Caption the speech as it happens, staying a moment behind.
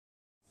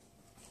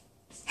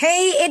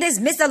Hey, it is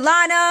Miss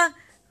Alana.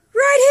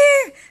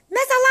 Right here,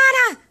 Miss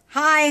Alana.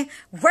 Hi,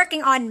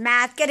 working on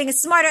math, getting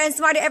smarter and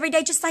smarter every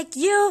day, just like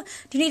you.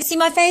 Do you need to see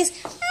my face?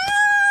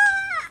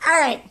 All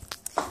right.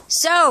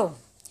 So,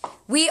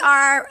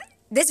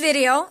 this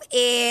video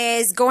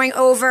is going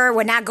over,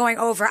 well, not going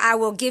over. I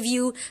will give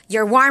you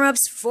your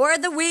warm-ups for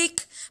the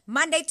week.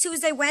 Monday,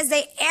 Tuesday,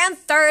 Wednesday, and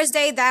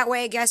Thursday. That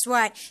way, guess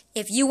what?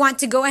 If you want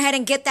to go ahead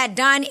and get that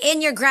done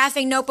in your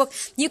graphing notebook,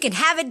 you can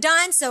have it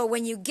done. So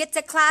when you get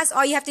to class,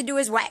 all you have to do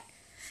is what?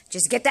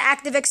 Just get the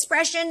active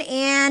expression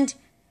and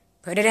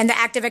put it in the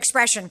active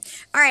expression.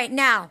 All right,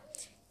 now,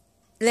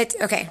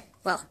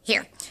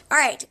 here. All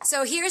right,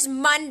 so here's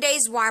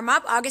Monday's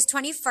warm-up, August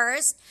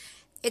 21st.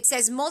 It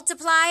says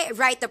multiply,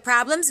 write the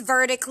problems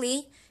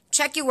vertically.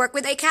 Check your work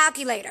with a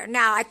calculator.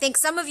 Now, I think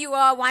some of you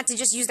all want to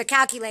just use the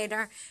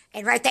calculator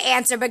and write the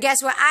answer, but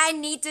guess what? I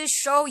need to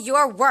show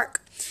your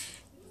work.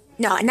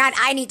 No, not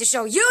I need to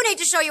show. You need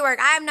to show your work.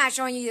 I'm not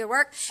showing you your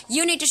work.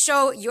 You need to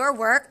show your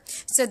work.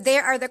 So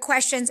there are the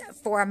questions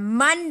for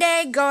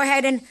Monday. Go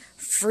ahead and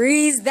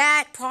freeze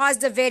that. Pause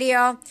the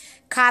video.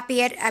 Copy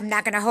it. I'm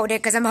not going to hold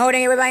it because I'm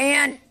holding it with my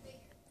hand.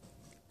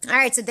 All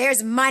right, so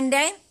there's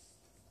Monday.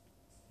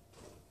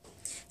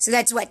 So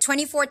that's what?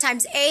 24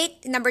 times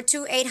 8. Number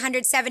 2,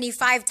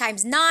 875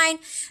 times 9.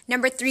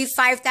 Number 3,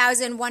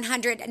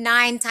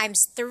 5,109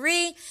 times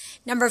 3.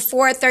 Number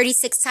 4,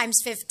 36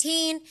 times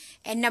 15.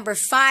 And number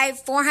 5,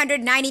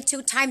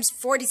 492 times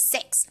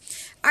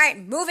 46. All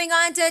right, moving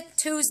on to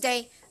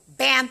Tuesday.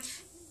 Bam.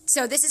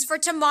 So this is for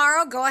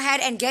tomorrow. Go ahead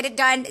and get it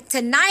done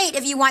tonight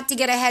if you want to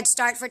get a head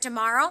start for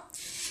tomorrow.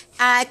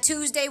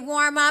 Tuesday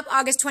warm-up,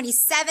 August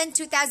 27,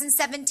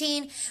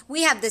 2017.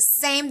 We have the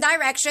same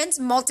directions.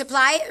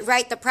 Multiply,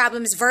 write the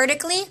problems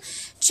vertically.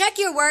 Check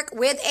your work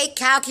with a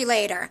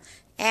calculator.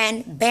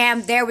 And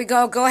bam, there we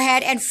go. Go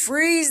ahead and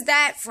freeze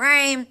that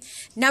frame.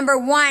 Number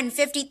 1,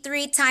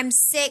 53 times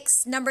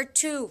 6. Number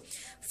 2,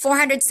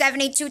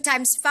 472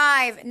 times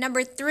 5.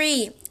 Number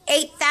 3,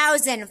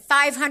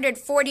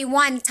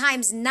 8,541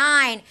 times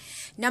 9.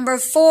 Number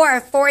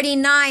 4,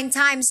 49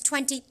 times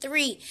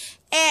 23.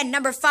 And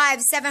number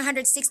 5,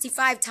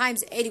 765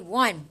 times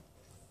 81.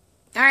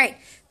 All right,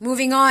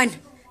 moving on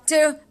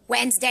to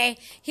Wednesday.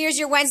 Here's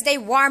your Wednesday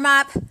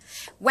warm-up.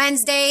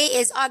 Wednesday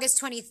is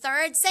August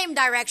 23rd. Same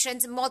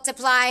directions.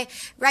 Multiply,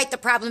 write the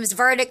problems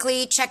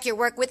vertically. Check your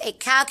work with a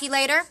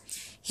calculator.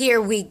 Here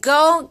we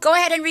go. Go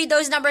ahead and read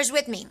those numbers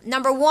with me.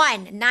 Number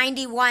 1,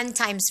 91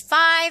 times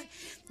 5.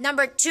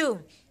 Number 2,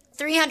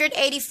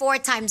 384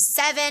 times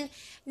 7.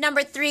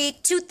 Number 3,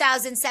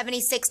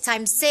 2,076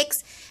 times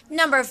 6.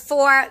 Number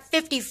 4,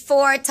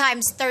 54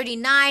 times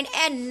 39.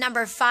 And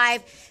number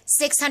 5,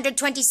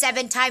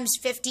 627 times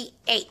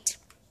 58.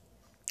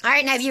 All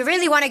right, now if you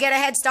really want to get a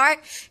head start,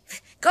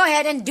 go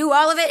ahead and do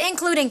all of it,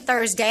 including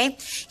Thursday.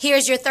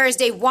 Here's your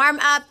Thursday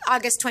warm-up,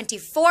 August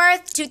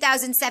 24th,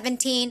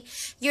 2017.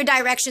 Your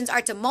directions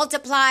are to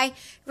multiply,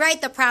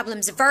 write the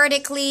problems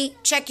vertically,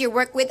 check your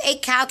work with a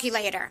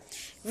calculator.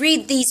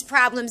 Read these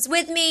problems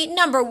with me.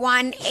 Number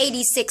 1,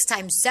 86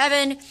 times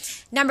 7.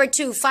 Number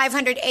 2,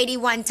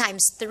 581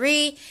 times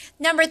 3.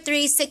 Number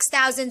 3,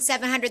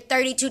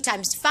 6,732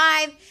 times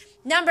 5.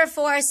 Number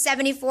 4,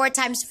 74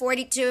 times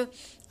 42.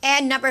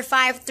 And number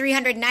 5,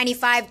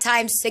 395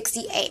 times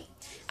 68.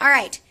 All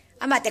right.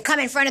 I'm about to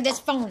come in front of this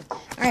phone. All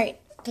right.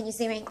 Can you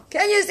see me?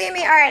 Can you see me?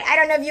 All right. I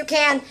don't know if you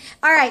can.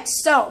 All right.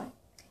 So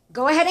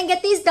go ahead and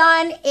get these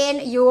done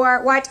in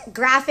your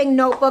graphing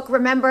notebook.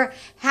 Remember,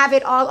 have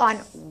it all on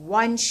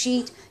one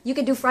sheet. You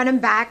can do front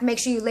and back. Make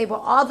sure you label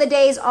all the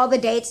days, all the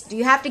dates. Do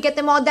you have to get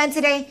them all done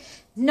today?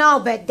 No,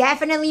 but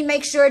definitely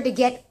make sure to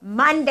get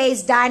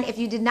Mondays done. If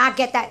you did not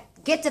get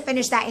to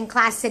finish that in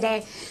class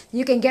today,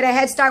 you can get a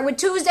head start with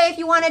Tuesday if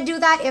you want to do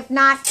that. If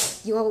not,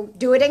 you'll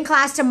do it in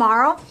class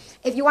tomorrow.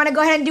 If you want to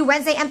go ahead and do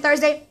Wednesday and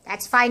Thursday,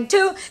 that's fine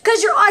too,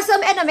 because you're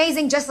awesome and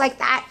amazing just like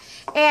that.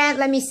 And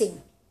let me see.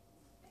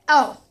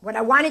 Oh, what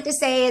I wanted to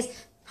say is,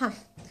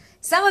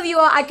 some of you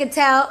all I could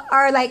tell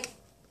are like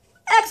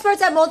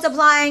experts at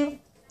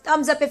multiplying.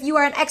 Thumbs up if you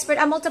are an expert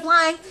at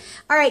multiplying.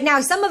 All right, now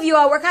some of you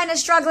all were kind of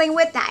struggling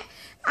with that.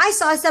 I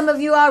saw some of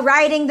you all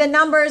writing the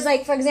numbers,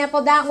 like for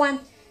example, that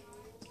one,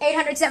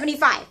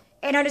 875,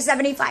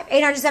 875,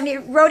 870,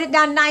 wrote it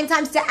down 9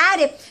 times to add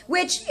it,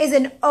 which is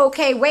an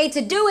okay way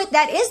to do it.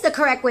 That is the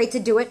correct way to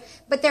do it.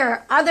 But there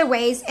are other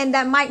ways, and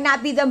that might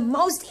not be the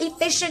most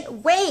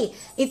efficient way.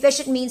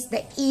 Efficient means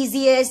the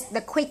easiest,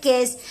 the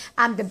quickest,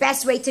 the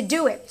best way to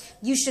do it.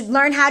 You should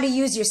learn how to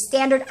use your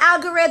standard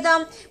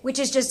algorithm, which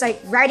is just like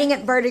writing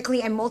it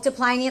vertically and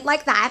multiplying it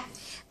like that.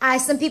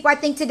 Some people, I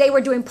think today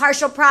we're doing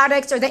partial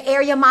products or the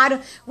area model,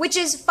 which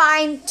is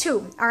fine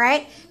too, all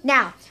right?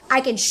 Now,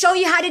 I can show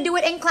you how to do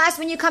it in class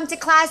when you come to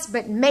class,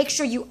 but make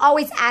sure you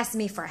always ask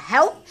me for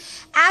help.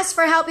 Ask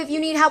for help if you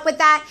need help with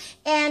that.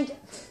 And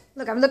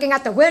look, I'm looking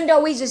out the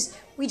window. We just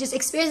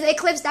experienced the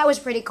eclipse. That was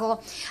pretty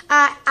cool.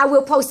 I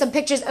will post some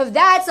pictures of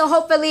that, so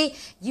hopefully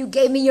you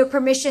gave me your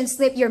permission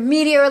slip, your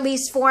media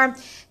release form.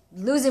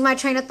 Losing my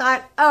train of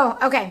thought. Oh,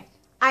 okay.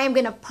 I am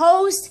going to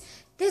post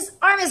This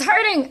arm is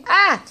hurting.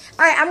 All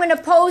right, I'm going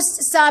to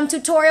post some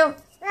tutorial.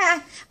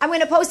 I'm going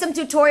to post some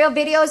tutorial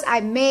videos.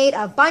 I made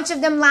a bunch of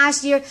them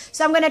last year.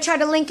 So I'm going to try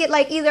to link it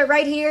like either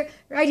right here,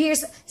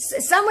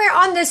 somewhere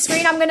on the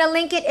screen. I'm going to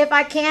link it if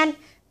I can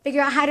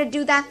figure out how to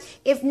do that.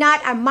 If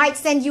not, I might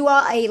send you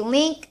all a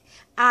link.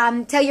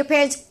 Tell your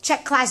parents,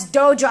 check Class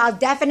Dojo. I'll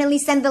definitely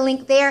send the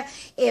link there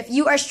if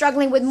you are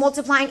struggling with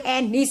multiplying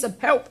and need some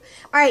help.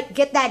 All right,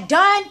 get that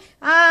done.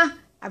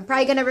 I'm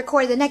probably going to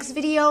record the next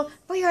video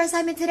for your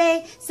assignment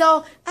today.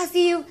 So I'll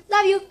see you.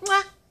 Love you.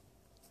 Mwah.